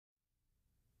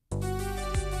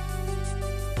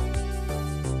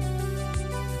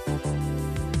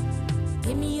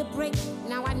break.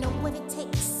 Now I know what it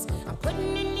takes. I'm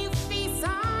putting a new face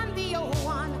on the old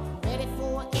one. Ready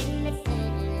for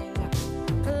anything.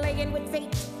 Playing with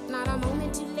fate, not a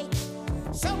moment too late.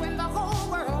 Showing the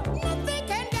whole world nothing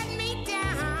can get me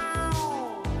down.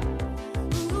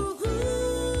 Ooh,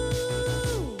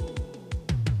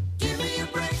 give me a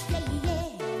break, yeah, yeah.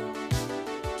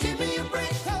 Give me a break,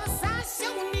 'cause I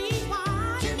sure need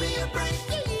one. Give me a break,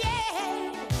 yeah,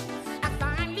 yeah. I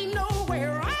finally know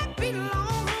where I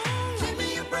belong. Give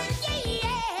me a break, yeah,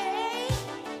 yeah.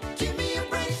 Give me a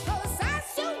break, 'cause I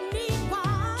sure need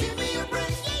one. Give me a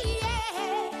break, yeah,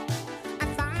 yeah. I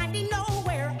finally know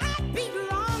where I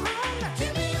belong.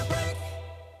 Give me a break.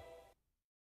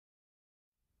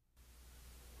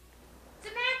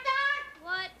 Samantha?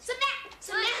 What?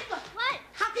 Samantha! What?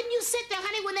 How can you sit there,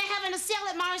 honey, when they're having a sale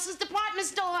at Morrison's department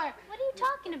store? What are you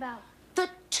talking about? The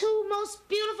two most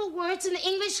beautiful words in the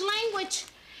English language.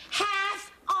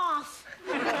 Half off.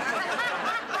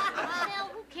 Nell,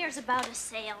 who cares about a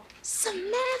sale?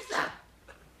 Samantha.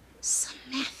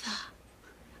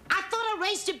 I thought I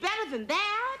raised you better than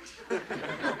that.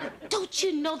 Don't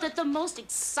you know that the most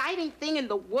exciting thing in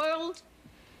the world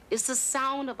is the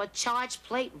sound of a charge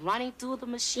plate running through the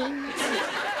machine?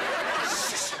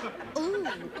 Ooh.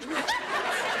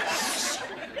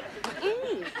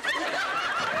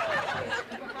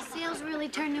 Sales really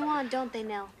turn you on, don't they,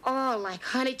 Nell? Oh, like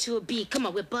honey to a bee. Come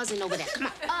on, we're buzzing over there. Come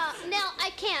on. Nell,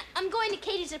 I can't. I'm going to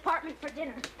Katie's apartment for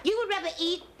dinner. You would rather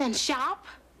eat than shop?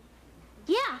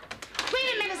 Yeah.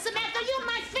 Wait a minute, Samantha. You're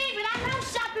my favorite. I love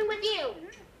shopping with you.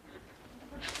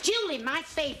 Julie, my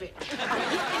favorite.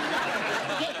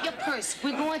 Get your purse.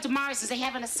 We're going to Morrison's. They're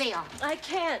having a sale. I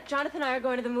can't. Jonathan and I are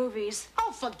going to the movies.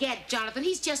 Oh, forget Jonathan.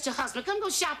 He's just your husband. Come go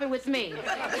shopping with me.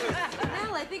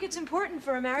 Nell, I think it's important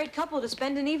for a married couple to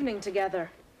spend an evening together.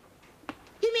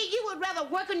 You mean you would rather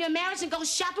work on your marriage and go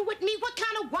shopping with me? What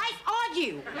kind of wife are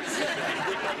you?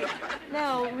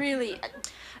 No, really.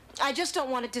 I just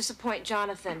don't want to disappoint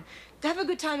Jonathan. Have a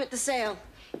good time at the sale.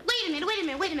 Wait a minute.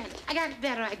 I got a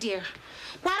better idea.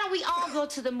 Why don't we all go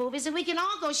to the movies and we can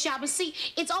all go shopping? See,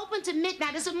 it's open to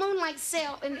midnight. It's a moonlight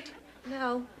sale and...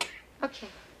 No. Okay,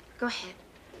 go ahead.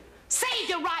 Save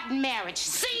your rotten marriage.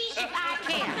 See if I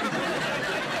can.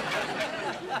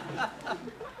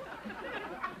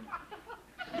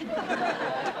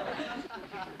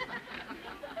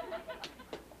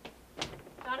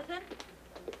 Jonathan?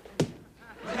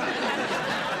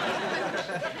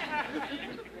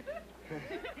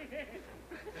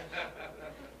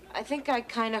 I think I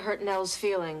kind of hurt Nell's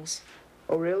feelings.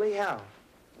 Oh, really? How?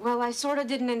 Well, I sort of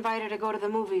didn't invite her to go to the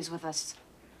movies with us.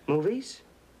 Movies?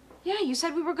 Yeah, you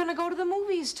said we were going to go to the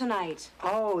movies tonight.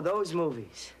 Oh, those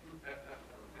movies.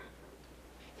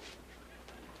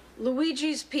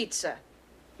 Luigi's Pizza,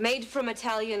 made from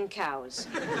Italian cows.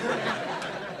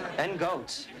 And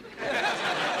goats.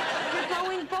 We're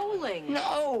going bowling.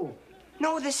 No!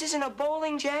 No, this isn't a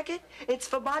bowling jacket. It's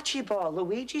for bocce ball.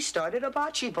 Luigi started a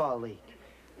bocce ball league.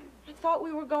 I thought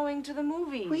we were going to the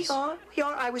movies. We are.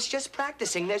 I was just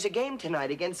practicing. There's a game tonight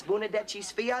against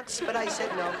Bunadecci's Fiats, but I said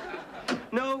no.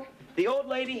 No, the old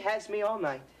lady has me all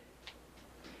night.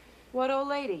 What old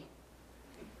lady?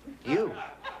 You.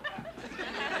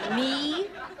 Me?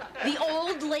 The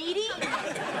old lady?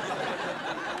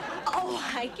 Oh,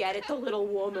 I get it, the little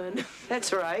woman.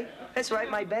 That's right,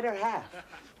 my better half.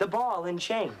 The ball and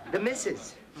chain, the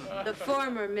missus. The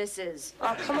former Mrs.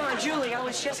 Oh, come on, Julie, I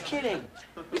was just kidding.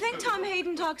 You think Tom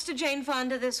Hayden talks to Jane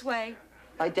Fonda this way?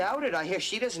 I doubt it. I hear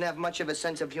she doesn't have much of a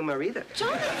sense of humor either.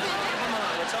 Jonathan! Come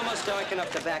on, it's almost dark enough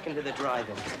to back into the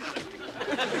drive-in.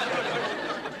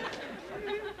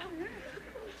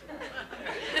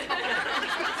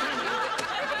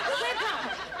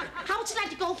 How would you like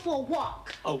to go for a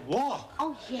walk? A walk?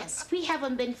 Oh, yes. We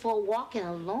haven't been for a walk in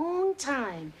a long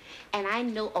time. And I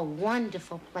know a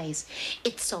wonderful place.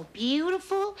 It's so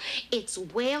beautiful. It's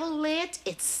well lit.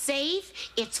 It's safe.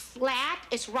 It's flat.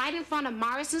 It's right in front of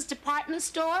Morrison's department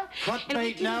store. Cut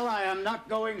bait, Nell. I am not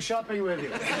going shopping with you.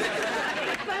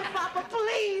 Grandpapa,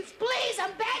 please,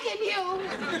 I'm begging you.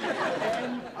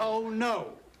 And, oh,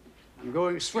 no. I'm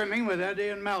going swimming with Addy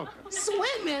and Malcolm.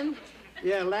 Swimming?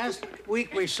 Yeah, last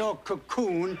week we saw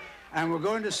Cocoon, and we're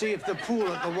going to see if the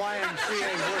pool at the YMCA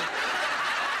works.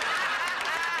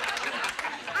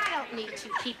 I don't need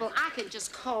you people. I can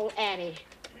just call Addy.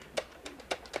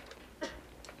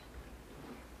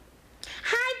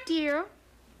 Hi, dear.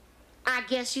 I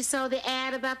guess you saw the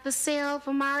ad about the sale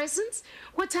for Morrison's.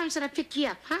 What time should I pick you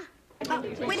up, huh? Oh,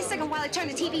 wait a second while I turn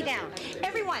the TV down.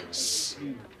 Everyone, shh.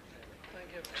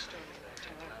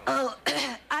 Oh,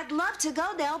 I'd I'd love to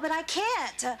go, Nell, but I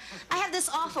can't. I have this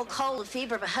awful cold, a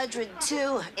fever of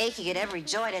 102, aching at every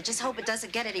joint. I just hope it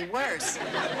doesn't get any worse.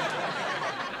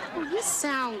 Oh, you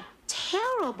sound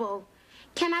terrible.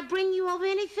 Can I bring you over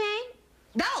anything?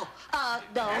 No,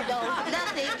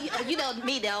 nothing. You know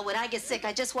me, Nell. When I get sick,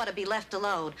 I just want to be left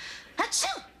alone.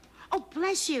 Achoo! Oh,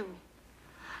 bless you.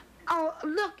 Oh,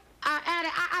 look, Addy,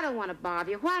 I don't want to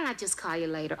bother you. Why don't I just call you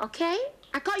later, okay?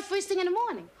 I call you first thing in the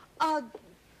morning.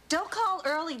 Don't call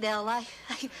early, Nell. I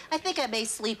think I may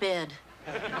sleep in.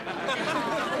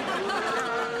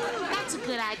 That's a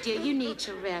good idea. You need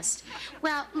to rest.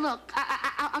 Well, look,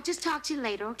 I'll just talk to you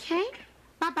later, okay?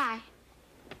 Bye-bye.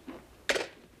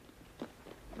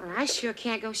 Well, I sure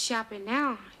can't go shopping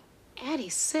now.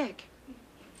 Addie's sick.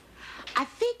 I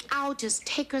think I'll just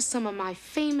take her some of my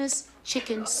famous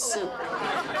chicken soup.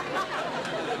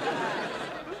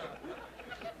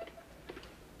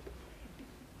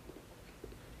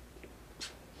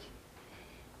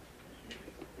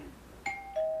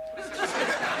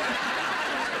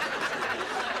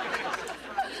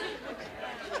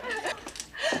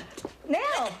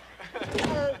 Nell,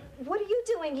 what are you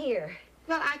doing here?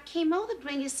 Well, I came over to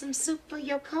bring you some soup for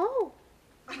your cold.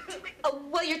 Oh,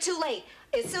 well, you're too late.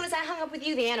 As soon as I hung up with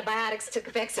you, the antibiotics took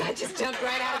effect, so I just jumped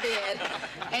right out of bed.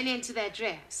 And into that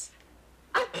dress.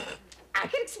 I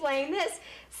can explain this.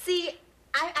 See,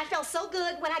 I felt so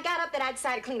good when I got up that I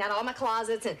decided to clean out all my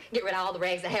closets and get rid of all the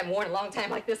rags I haven't worn in a long time,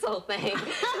 like this whole thing.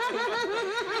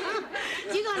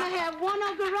 You're gonna have one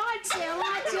on garage sale,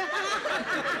 aren't you?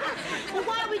 Well,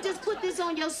 why don't we just put this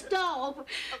on your stove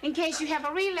in case you have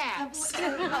a relapse?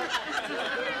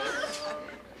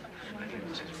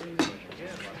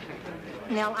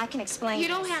 Nell, I can explain. You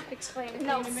don't have to explain it.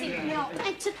 No, see, Nell.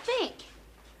 And to think,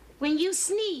 when you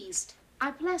sneezed,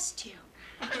 I blessed you.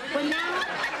 But now,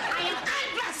 I am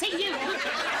unblessing you.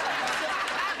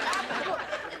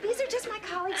 These are just my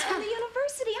colleagues from the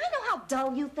university. I know how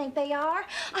dull you think they are.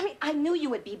 I mean, I knew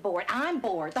you would be bored. I'm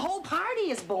bored. The whole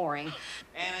party is boring.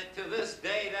 And to this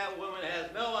day, that woman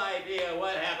has no idea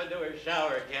what happened to her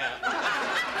shower cap.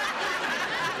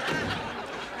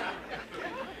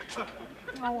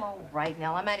 Oh, all right,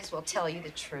 Nell. I might as well tell you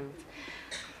the truth.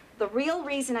 The real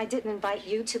reason I didn't invite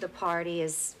you to the party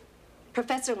is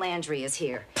Professor Landry is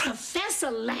here. Professor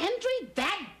Landry?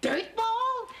 That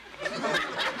dirtball? He's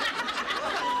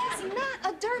not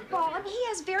a dirtball. I mean, he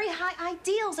has very high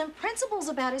ideals and principles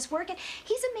about his work, and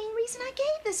he's the main reason I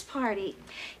gave this party.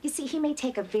 You see, he may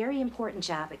take a very important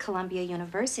job at Columbia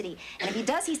University, and if he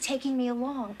does, he's taking me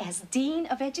along as Dean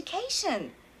of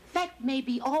Education. That may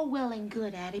be all well and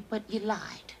good, Addy, but you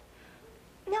lied.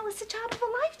 No, it's the job of a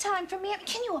lifetime for me. I mean,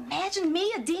 can you imagine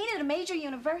me, a dean at a major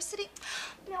university?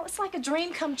 No, it's like a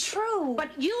dream come true.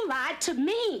 But you lied to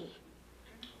me.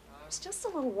 It's just a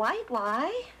little white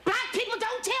lie. Black people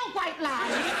don't tell white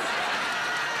lies.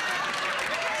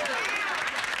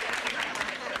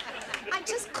 I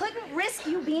just couldn't risk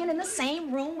you being in the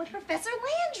same room with Professor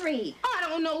Landry. I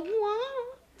don't know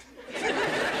why.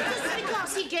 Just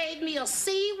because he gave me a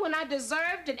C when I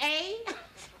deserved an A?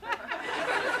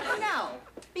 No,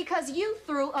 because you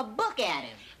threw a book at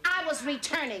him. I was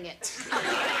returning it.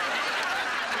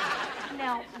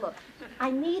 Now, look,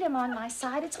 I need him on my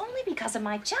side. It's only because of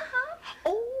my job.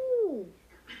 Oh,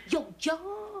 your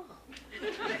job.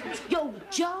 Your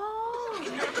job.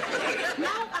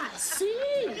 Now I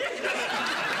see.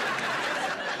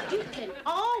 You can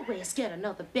always get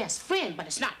another best friend, but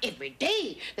it's not every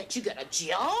day that you get a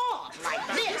job like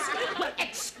this. But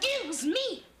excuse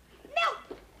me.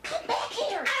 No, come back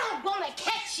here. I don't want to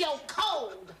catch your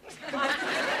cold.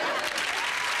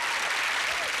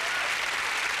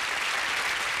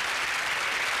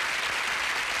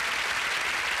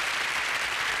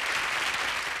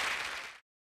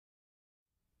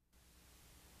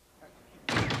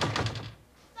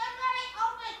 Somebody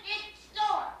open this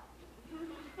door.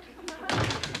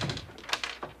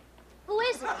 Who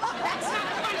is it? That's not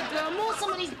funny, girl. Move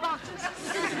some of these boxes.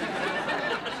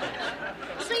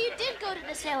 So you did go to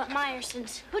the sale at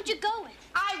Meyerson's. Who'd you go with?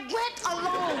 I went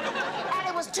alone.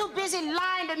 Addy was too busy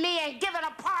lying to me and giving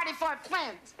a party for her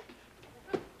friends.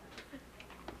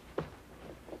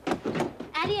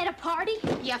 Addy at a party?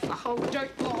 Yeah, for her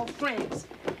dirtball friends.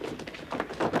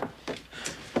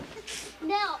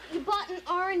 Nell, you bought an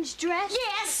orange dress?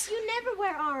 Yes. You never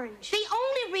wear orange. The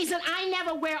only reason I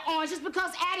never wear orange is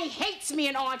because Addy hates me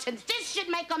in orange, and this should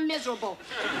make her miserable.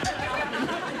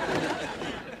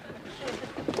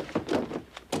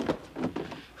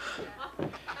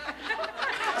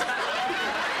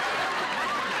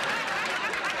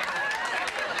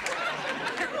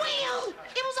 Well,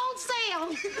 it was on sale.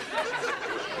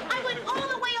 I went all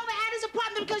the way over Addy's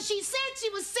apartment because because she said she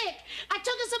was sick. I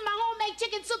took her some of my homemade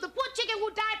chicken soup. The poor chicken who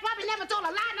died probably never told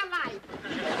a lie in her life.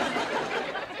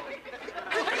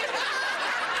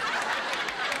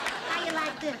 How you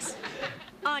like this?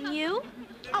 On you?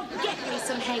 Oh, get me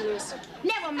some hangers.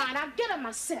 Never mind, I'll get them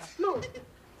myself. Move.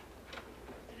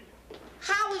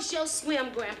 How was your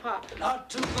swim, Grandpa? Not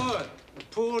too good. The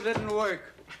pool didn't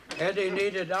work. Eddie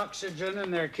needed oxygen,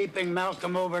 and they're keeping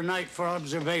Malcolm overnight for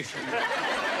observation.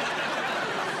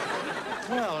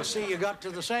 Well, see, you got to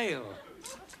the sale.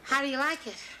 How do you like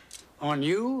it? On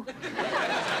you?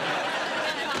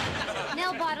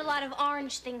 Nell bought a lot of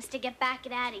orange things to get back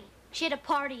at Addy. She had a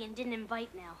party and didn't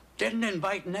invite Nell. Didn't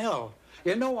invite Nell.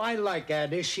 You know, I like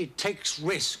Addy. She takes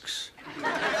risks.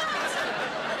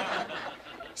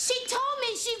 She told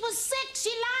me she was sick. She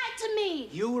lied to me.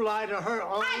 You lie to her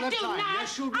all I the do time. not.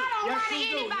 Yes, you do. I don't Yes, lie to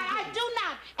you do. anybody. I do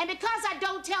not. And because I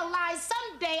don't tell lies,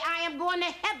 someday I am going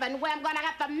to heaven where I'm going to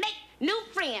have to make new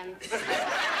friends.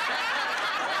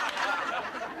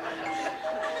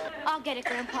 I'll get it,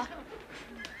 Grandpa.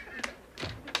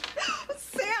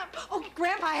 Sam! Oh,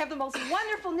 Grandpa, I have the most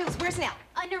wonderful news. Where's Nell?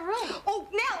 In her room. Oh,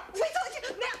 Nell! Wait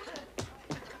till Nell!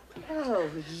 Oh,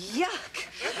 yuck.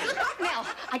 Nell,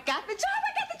 I got the job.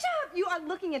 You are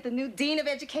looking at the new Dean of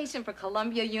Education for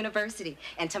Columbia University.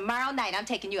 And tomorrow night, I'm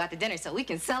taking you out to dinner so we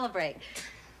can celebrate.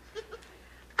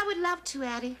 I would love to,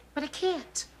 Addy, but I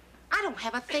can't. I don't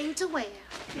have a thing to wear.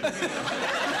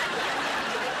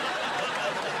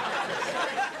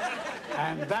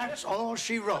 And that's all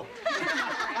she wrote.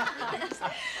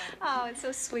 Oh, it's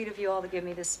so sweet of you all to give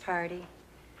me this party.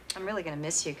 I'm really gonna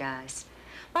miss you guys.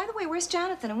 By the way, where's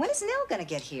Jonathan, and when is Nell gonna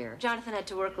get here? Jonathan had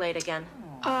to work late again.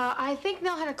 I think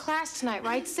Nell had a class tonight,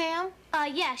 right, Sam?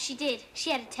 Yeah, she did.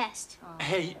 She had a test.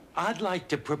 Hey, I'd like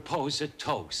to propose a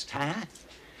toast, huh?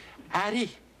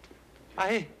 Addy,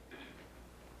 I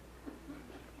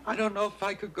don't know if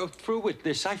I could go through with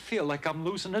this. I feel like I'm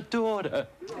losing a daughter.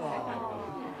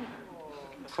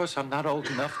 Of course, I'm not old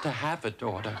enough to have a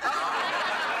daughter.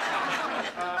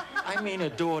 I mean a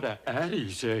daughter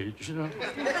Addie's age, you know.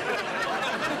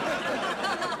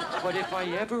 But if I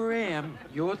ever am,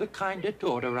 you're the kind of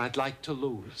daughter I'd like to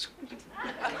lose.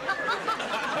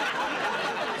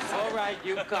 All right,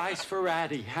 you guys for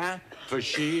Addy, huh? For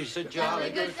she's a jolly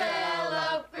good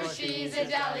fellow, for she's a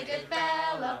jolly good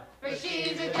fellow, for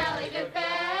she's a jolly good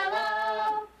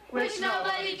fellow, which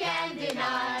nobody can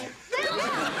deny.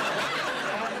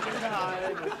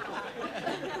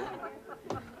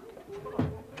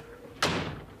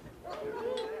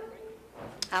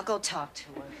 I'll go talk to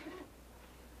her.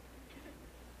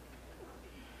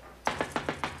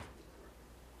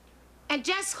 And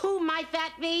just who might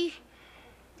that be?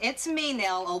 It's me,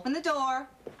 Nell. Open the door.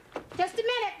 Just a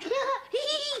minute.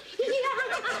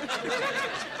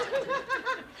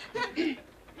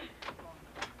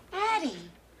 Addy,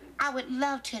 I would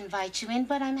love to invite you in,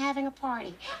 but I'm having a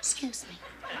party. Excuse me.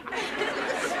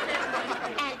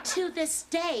 And to this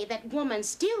day, that woman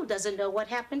still doesn't know what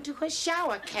happened to her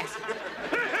shower cap.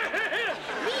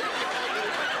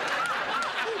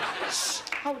 Shh,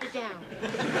 hold it down.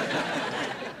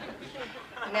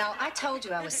 Nell, I told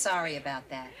you I was sorry about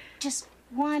that. Just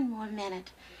one more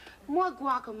minute. More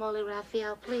guacamole,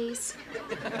 Raphael, please.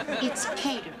 It's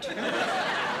catered.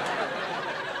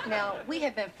 Nell, we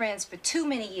have been friends for too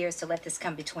many years to let this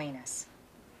come between us.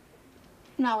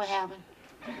 No, we haven't.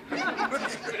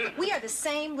 We are the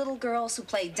same little girls who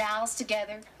played dolls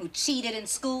together, who cheated in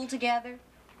school together,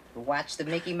 who watched the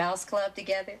Mickey Mouse Club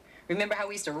together. Remember how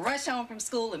we used to rush home from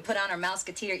school and put on our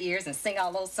Mouseketeer ears and sing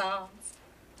all those songs?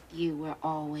 You were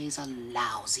always a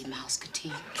lousy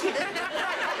Mouseketeer.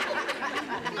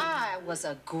 I was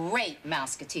a great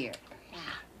Mouseketeer. Yeah.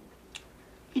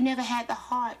 You never had the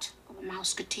heart of a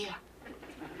Mouseketeer.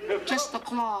 Just the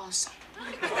claws.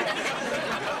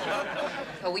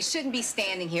 Well, we shouldn't be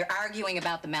standing here arguing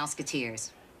about the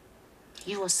Mouseketeers.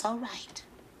 You were so right.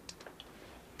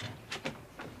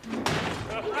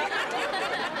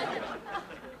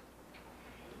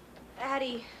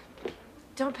 Addy,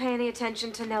 don't pay any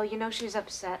attention to Nell. You know she's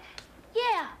upset.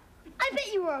 Yeah, I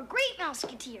bet you were a great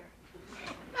Mouseketeer.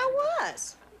 I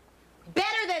was.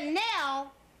 Better than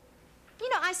Nell. You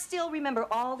know, I still remember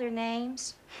all their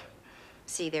names.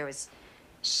 See, there was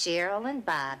Cheryl and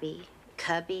Bobby,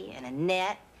 Cubby and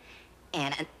Annette,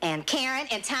 and Karen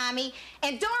and Tommy,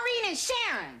 and Doreen and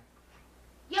Sharon.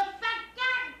 You forgot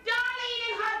Darlene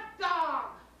and her dog.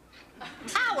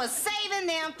 I was saving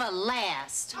them for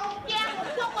last. Oh, yeah?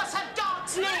 What was her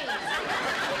dog's name?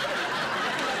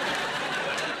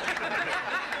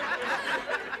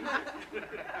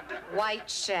 White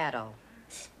Shadow.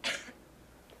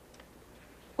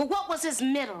 Well, what was his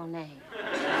middle name?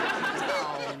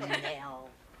 Oh, Nell.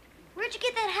 Where'd you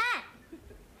get that hat?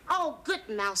 Oh, good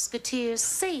Mouseketeers,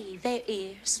 save their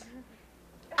ears.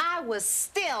 I was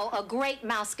still a great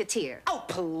Mouseketeer. Oh,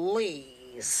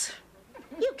 please.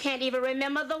 You can't even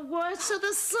remember the words to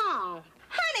the song.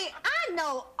 Honey, I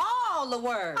know all the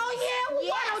words. Oh, yeah? Well,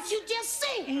 Yes. why don't you just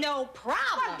sing? No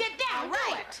problem. Well, get down, All do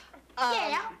right. it.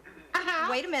 Yeah.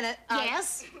 Uh-huh. Wait a minute.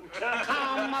 Yes.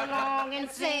 Come along and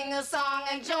sing a song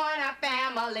and join our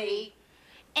family.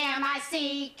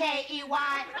 M-I-C-K-E-Y-M-O-U-S-E.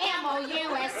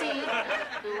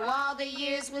 Through all the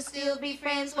years, we'll still be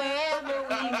friends wherever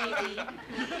we may be.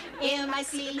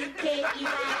 M-I-C-K-E-Y-M-O-U-S-E.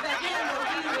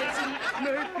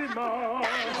 Mickey Mouse.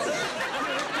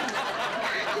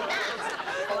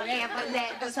 Forever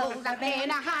let us hold our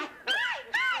banner high.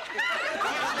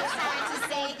 Now it's time to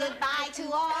say goodbye to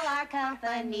all our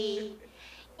company.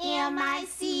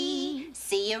 M-I-C.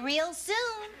 See you real soon.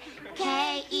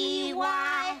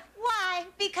 K-E-Y. Why?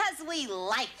 Because we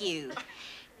like you.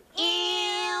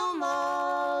 M-O-U-S-E.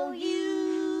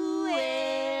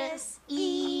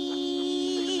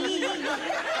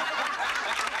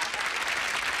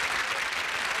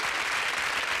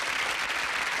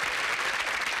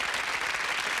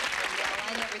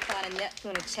 I never thought a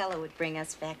Neptunicello would bring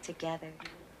us back together.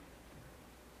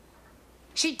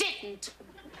 She didn't.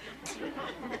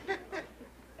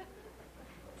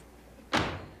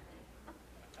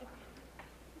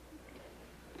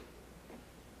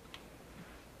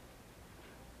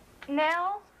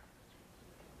 Nell?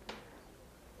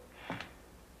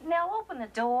 Nell, open the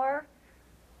door.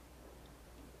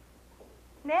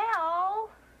 Nell? Oh,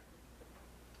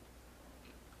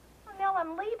 Nell,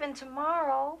 I'm leaving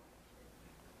tomorrow.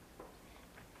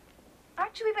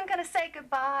 Aren't you even going to say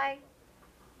goodbye?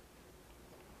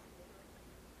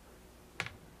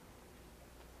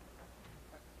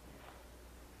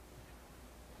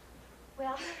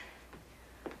 Well,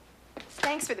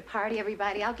 thanks for the party,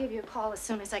 everybody. I'll give you a call as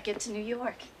soon as I get to New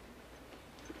York.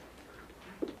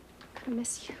 I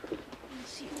miss you.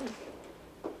 Miss you.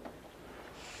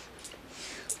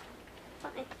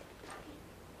 Fine.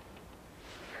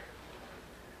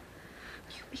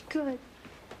 You be good.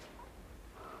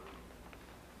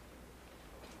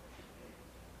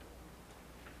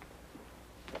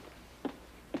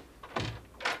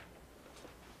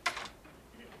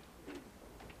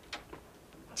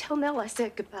 Tell Nell I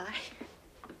said goodbye.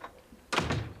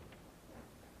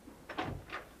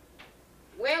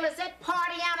 Well, is that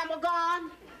party animal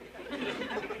gone?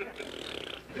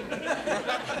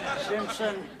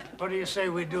 Simpson, what do you say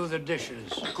we do the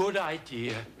dishes? Good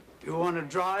idea. You want to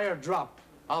dry or drop?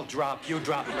 I'll drop. You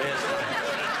drop last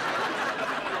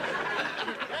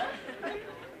time.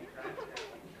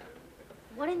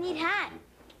 What a neat hat.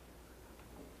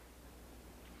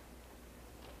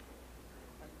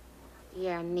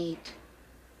 Yeah, neat.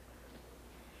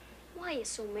 Why are you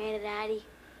so mad at Addy?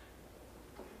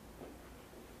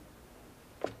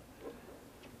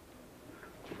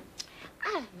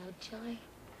 I don't know, Joey.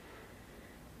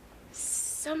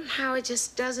 Somehow it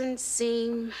just doesn't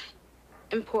seem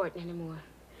important anymore.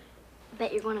 I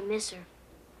bet you're gonna miss her.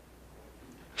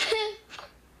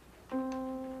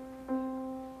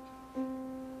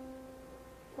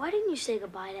 Why didn't you say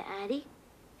goodbye to Addy?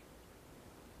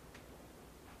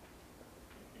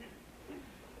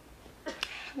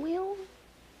 Well,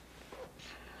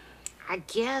 I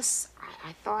guess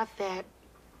I thought that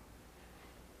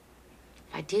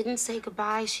if I didn't say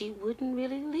goodbye, she wouldn't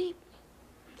really leave me,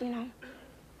 you know.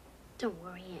 Don't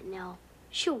worry, Aunt Nell.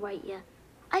 She'll write you.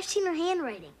 I've seen her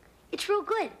handwriting. It's real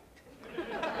good.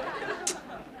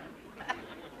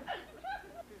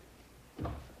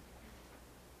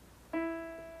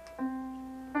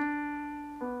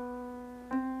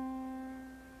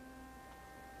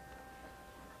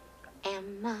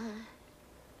 Am I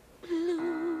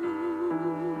blue?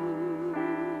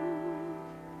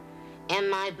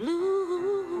 Am I blue?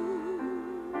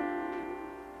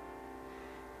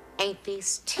 Ain't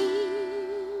these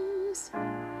tears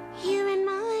here in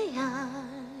my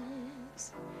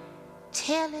eyes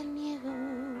telling you?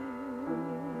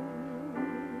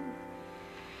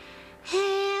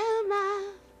 Am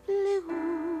I blue?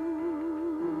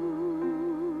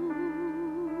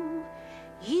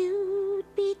 You'd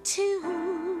be too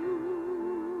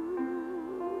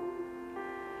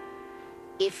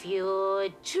if your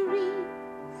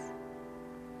dreams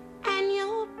and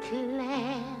your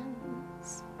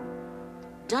plans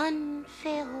done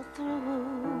fell through.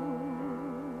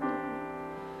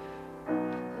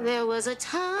 There was a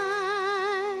time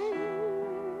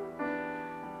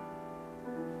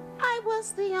I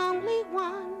was the only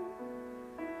one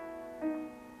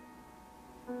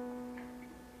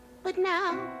but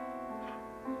now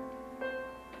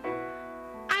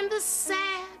I'm the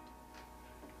sad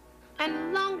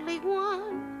and lonely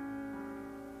one.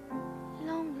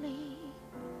 Lonely.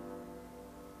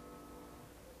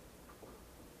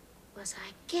 Was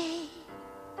I gay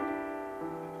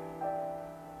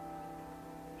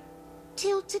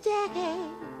till today?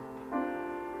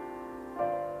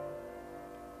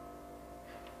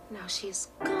 Now she's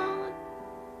gone.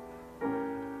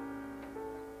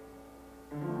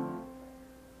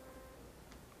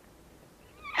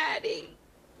 Addy.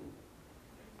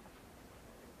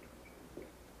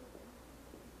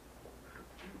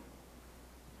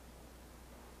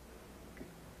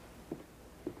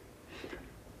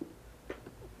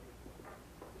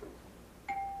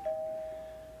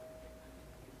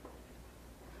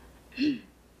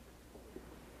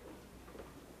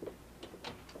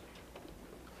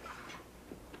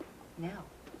 Nell.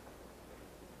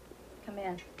 Come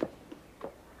in.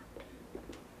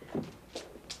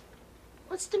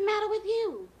 What's the matter with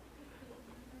you?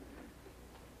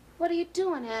 What are you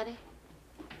doing, Addy?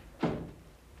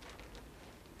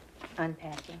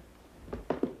 Unpacking.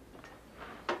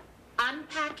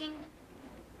 Unpacking?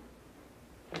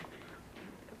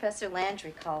 Professor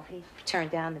Landry called. He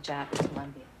turned down the job at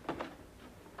Columbia.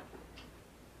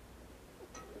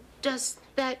 Does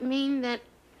that mean that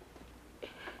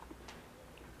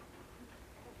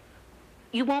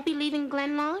you won't be leaving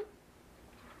Glen Lawn?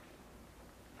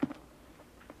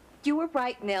 You were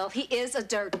right, Nell. He is a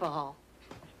dirtball.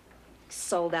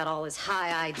 Sold out all his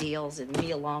high ideals and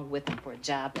me along with him for a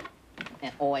job at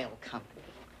an oil company.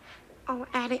 Oh,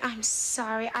 Addy, I'm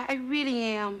sorry. I really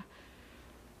am.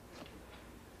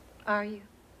 Are you?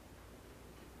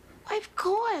 Why, of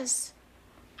course.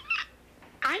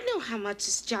 I know how much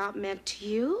this job meant to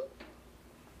you.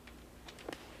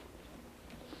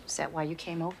 Is that why you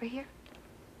came over here?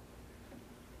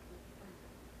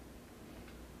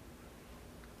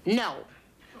 No.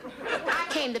 I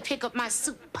came to pick up my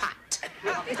soup pot.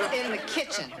 It's in the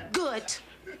kitchen. Good.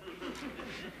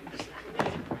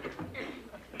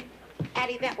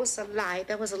 Addy, that was a lie.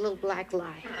 That was a little black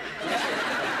lie.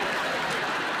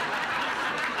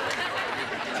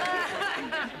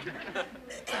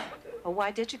 Well,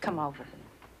 why did you come over?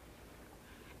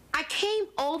 I came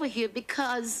over here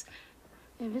because...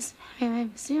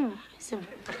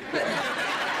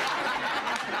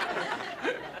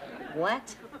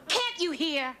 What? Can't you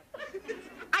hear?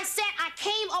 I said I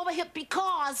came over here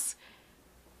because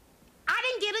I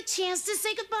didn't get a chance to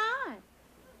say goodbye.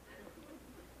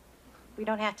 We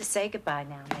don't have to say goodbye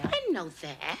now, Nell. I know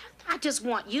that. I just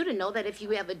want you to know that if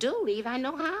you ever do leave, I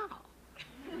know how.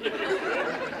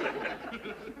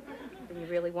 You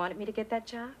really wanted me to get that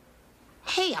job?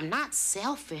 Hey, I'm not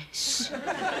selfish.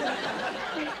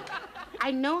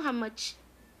 I know how much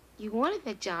you wanted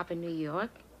that job in New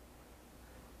York,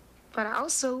 but I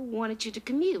also wanted you to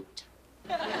commute.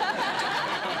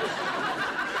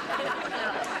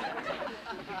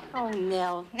 Oh,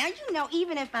 Nell. Now, you know,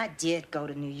 even if I did go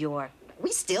to New York,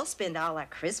 we still spend all our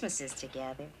Christmases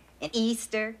together. And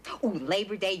Easter. Ooh,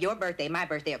 Labor Day, your birthday, my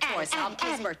birthday, of course.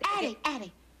 Hopkins' birthday.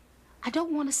 Addy, I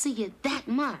don't want to see you that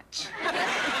much.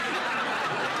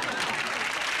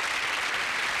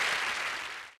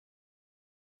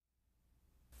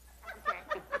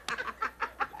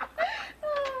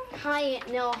 Hi,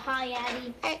 Aunt Nell. Hi,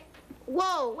 Addy. Hey,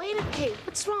 whoa, wait a minute.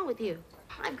 What's wrong with you?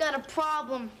 I've got a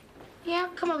problem. Yeah,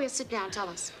 come over here, sit down, tell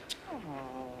us. Oh,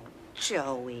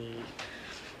 Joey.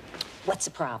 What's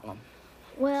the problem?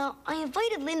 Well, I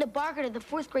invited Linda Barker to the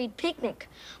 4th grade picnic,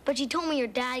 but she told me your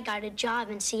dad got a job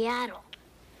in Seattle.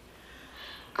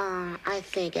 I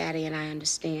think Addy and I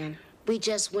understand. We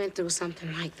just went through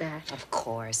something like that. Of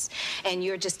course. And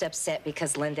you're just upset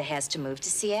because Linda has to move to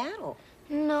Seattle.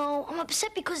 No, I'm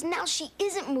upset because now she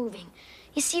isn't moving.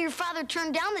 You see, your father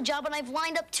turned down the job, and I've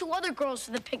lined up 2 other girls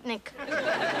for the picnic.